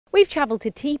We've travelled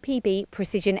to TPB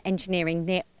Precision Engineering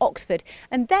near Oxford,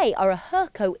 and they are a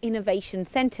Hurco innovation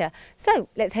centre. So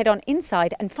let's head on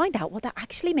inside and find out what that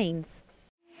actually means.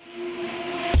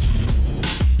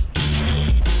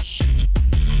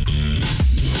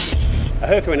 A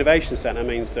Hurco Innovation Centre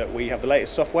means that we have the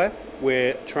latest software.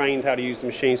 We're trained how to use the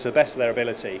machines to the best of their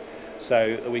ability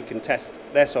so that we can test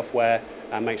their software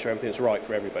and make sure everything's right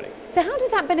for everybody. So how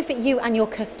does that benefit you and your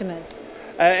customers?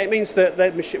 It means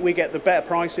that we get the better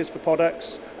prices for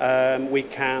products. We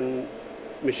can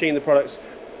machine the products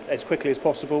as quickly as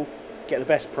possible, get the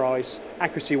best price.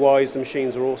 Accuracy wise, the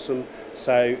machines are awesome,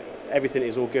 so everything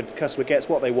is all good. The customer gets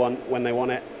what they want when they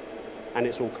want it, and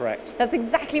it's all correct. That's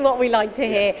exactly what we like to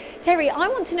hear. Terry, I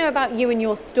want to know about you and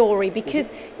your story,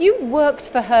 because you worked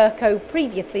for Hurco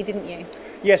previously, didn't you?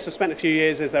 Yes, I spent a few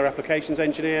years as their applications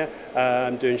engineer,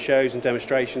 doing shows and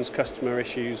demonstrations, customer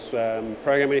issues,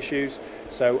 programming issues,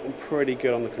 so I'm pretty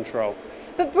good on the control.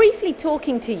 But briefly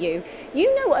talking to you,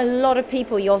 you know a lot of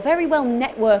people, you're very well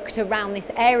networked around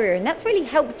this area, and that's really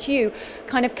helped you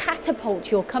kind of catapult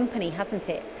your company, hasn't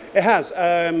it? It has.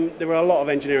 There are a lot of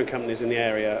engineering companies in the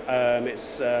area.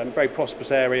 It's a very prosperous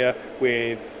area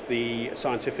with the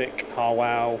scientific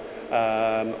Harwow,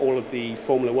 all of the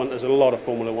Formula One. There's a lot of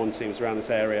Formula One teams around this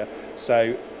area.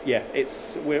 So yeah,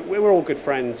 we're all good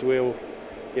friends. We all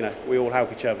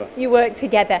help each other. You work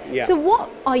together. Yeah. So what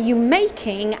are you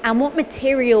making and what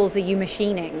materials are you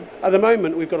machining? At the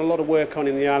moment, we've got a lot of work on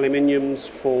in the aluminiums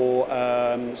for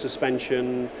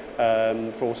suspension,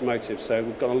 for automotive. So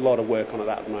we've got a lot of work on at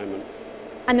that at the moment.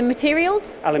 And the materials?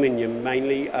 Aluminium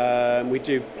mainly. We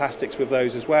do plastics with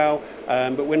those as well,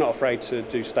 but we're not afraid to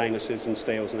do stainlesses and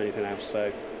steels and anything else.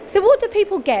 So what do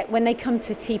people get when they come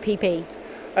to TPB?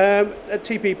 At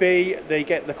TPB, they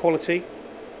get the quality,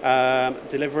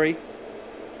 delivery,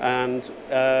 and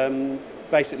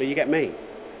basically you get me.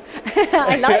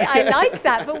 I like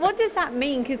that, but what does that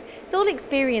mean? Because it's all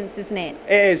experience, isn't it?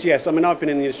 It is, yes. I mean, I've been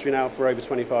in the industry now for over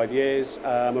 25 years.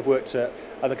 I've worked at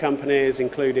other companies,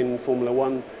 including Formula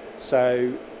One,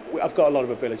 so I've got a lot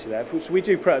of ability there. So we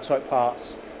do prototype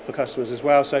parts for customers as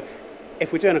well. So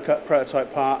if we're doing a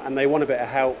prototype part and they want a bit of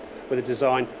help with the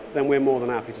design, then we're more than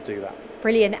happy to do that.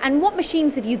 Brilliant. And what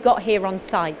machines have you got here on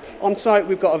site? On site,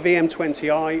 we've got a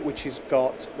VM20i, which has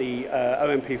got the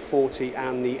OMP40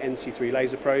 and the NC3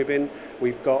 laser probing.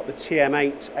 We've got the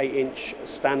TM8 8-inch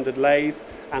standard lathe,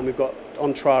 and we've got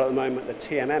on trial at the moment the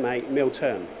TMM8 mill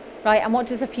turn. Right, and what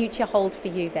does the future hold for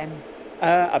you then?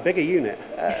 A bigger unit.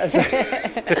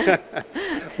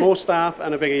 More staff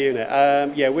and a bigger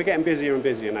unit. Yeah, we're getting busier and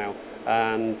busier now,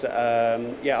 and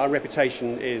yeah, our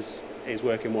reputation is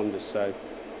working wonders. So.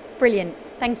 Brilliant,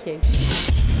 thank you.